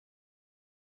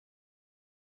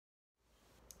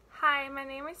Hi, my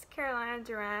name is Carolina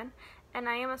Duran, and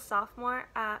I am a sophomore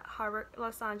at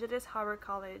Los Angeles Harvard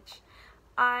College.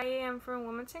 I am from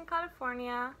Wilmington,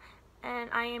 California,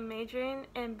 and I am majoring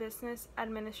in business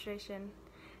administration.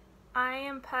 I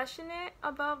am passionate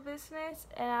about business,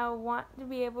 and I want to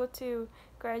be able to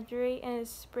graduate in the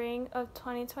spring of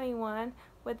 2021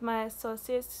 with my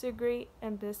associate's degree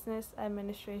in business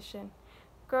administration.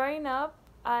 Growing up,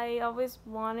 I always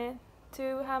wanted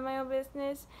to have my own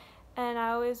business, and I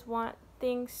always want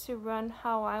things to run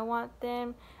how I want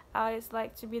them. I always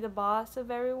like to be the boss of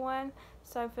everyone,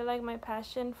 so I feel like my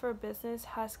passion for business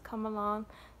has come along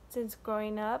since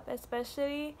growing up,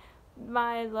 especially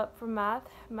my love for math.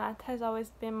 Math has always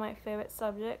been my favorite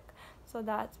subject, so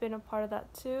that's been a part of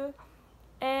that too.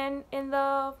 And in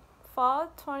the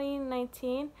fall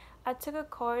 2019, I took a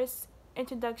course,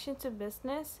 Introduction to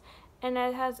Business, and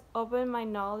it has opened my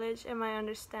knowledge and my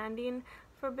understanding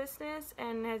for business,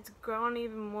 and has grown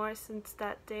even more since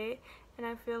that day. And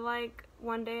I feel like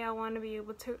one day I want to be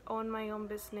able to own my own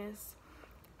business.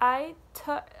 I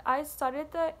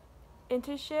started the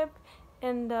internship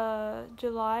in the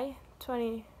July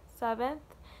 27th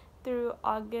through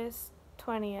August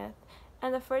 20th,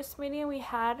 and the first meeting we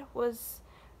had was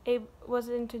an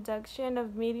introduction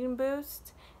of Meeting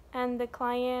Boost and the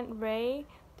client Ray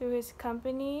through his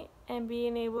company, and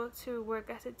being able to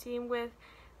work as a team with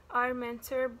our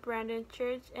mentor Brandon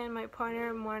Church and my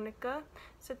partner Monica.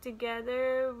 So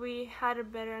together we had a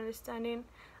better understanding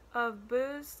of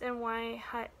Boost and why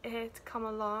it had come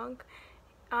along.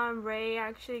 Ray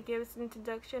actually gives an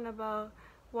introduction about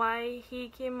why he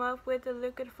came up with the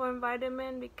liquid form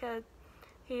vitamin, because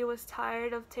he was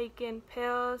tired of taking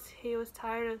pills, he was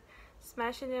tired of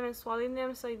smashing them and swallowing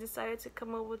them, so he decided to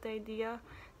come up with the idea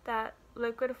that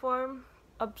liquid form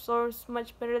absorbs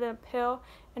much better than a pill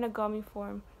in a gummy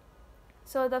form.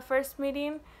 So the first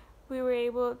meeting, we were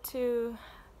able to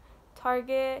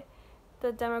target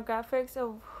the demographics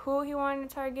of who he wanted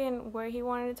to target and where he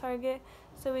wanted to target.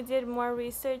 So we did more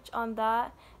research on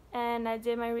that, and I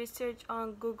did my research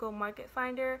on Google Market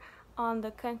Finder on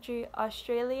the country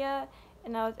Australia,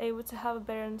 and I was able to have a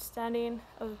better understanding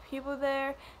of the people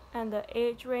there and the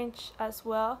age range as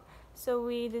well. So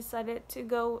we decided to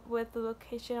go with the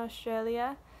location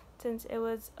Australia, since it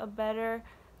was a better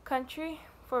country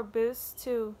for Boost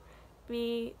to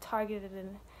be targeted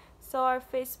in. So our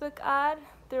Facebook ad,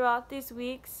 throughout these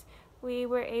weeks, we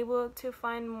were able to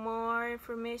find more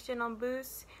information on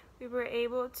Boost. We were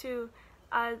able to,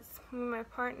 as my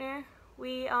partner,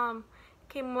 we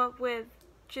came up with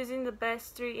choosing the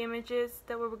best 3 images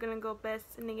that were going to go best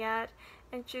in the ad,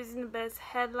 and choosing the best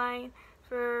headline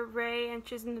for Ray, and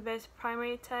choosing the best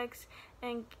primary text,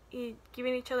 and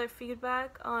giving each other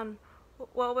feedback on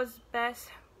what was best,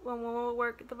 what would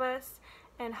work the best,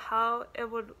 and how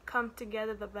it would come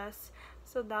together the best.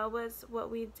 So that was what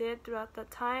we did throughout the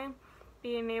time,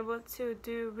 being able to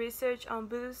do research on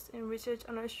Boost and research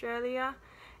on Australia.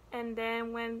 And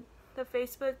then when the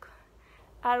Facebook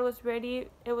ad was ready,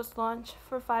 it was launched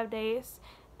for 5 days,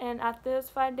 and after those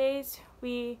 5 days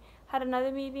we had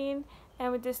another meeting,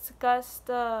 and we discussed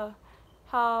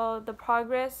how the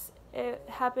progress it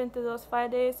happened through those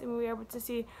 5 days, and we were able to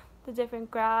see the different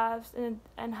graphs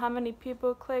and how many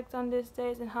people clicked on these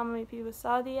days and how many people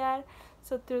saw the ad.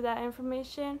 So through that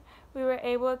information, we were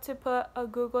able to put a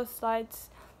Google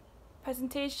Slides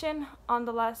presentation on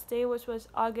the last day, which was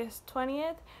August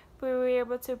 20th. We were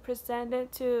able to present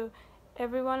it to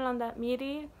everyone on that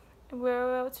meeting, and we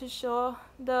were able to show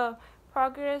the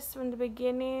progress from the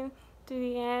beginning to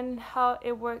the end, how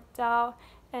it worked out,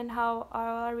 and how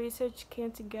our research came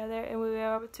together, and we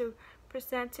were able to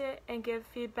present it and give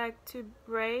feedback to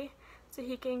Ray so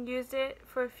he can use it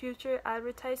for future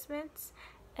advertisements.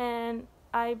 And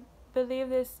I believe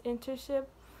this internship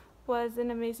was an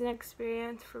amazing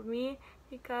experience for me,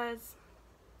 because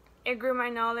it grew my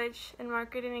knowledge in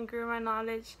marketing and grew my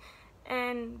knowledge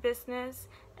in business.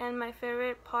 And my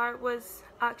favorite part was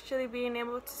actually being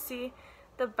able to see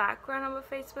the background of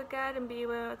a Facebook ad, and be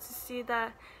able to see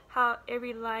that how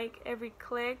every like, every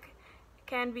click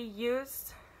can be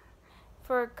used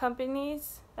for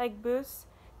companies like Boost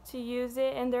to use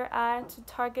it in their ad to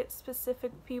target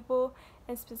specific people,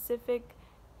 and specific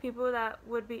people that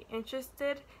would be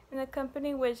interested in the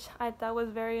company, which I thought was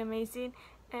very amazing,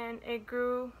 and it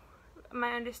grew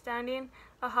my understanding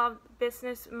of how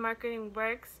business marketing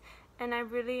works. And I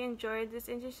really enjoyed this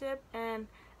internship, and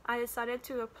I decided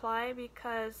to apply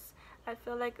because I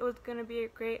feel like it was going to be a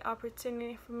great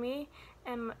opportunity for me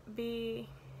and be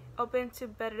open to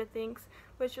better things,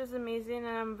 which was amazing. And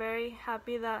I'm very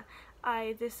happy that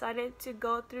I decided to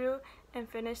go through and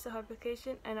finish the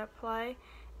application and apply.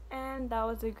 and that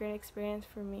was a great experience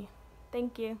for me.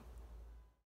 Thank you.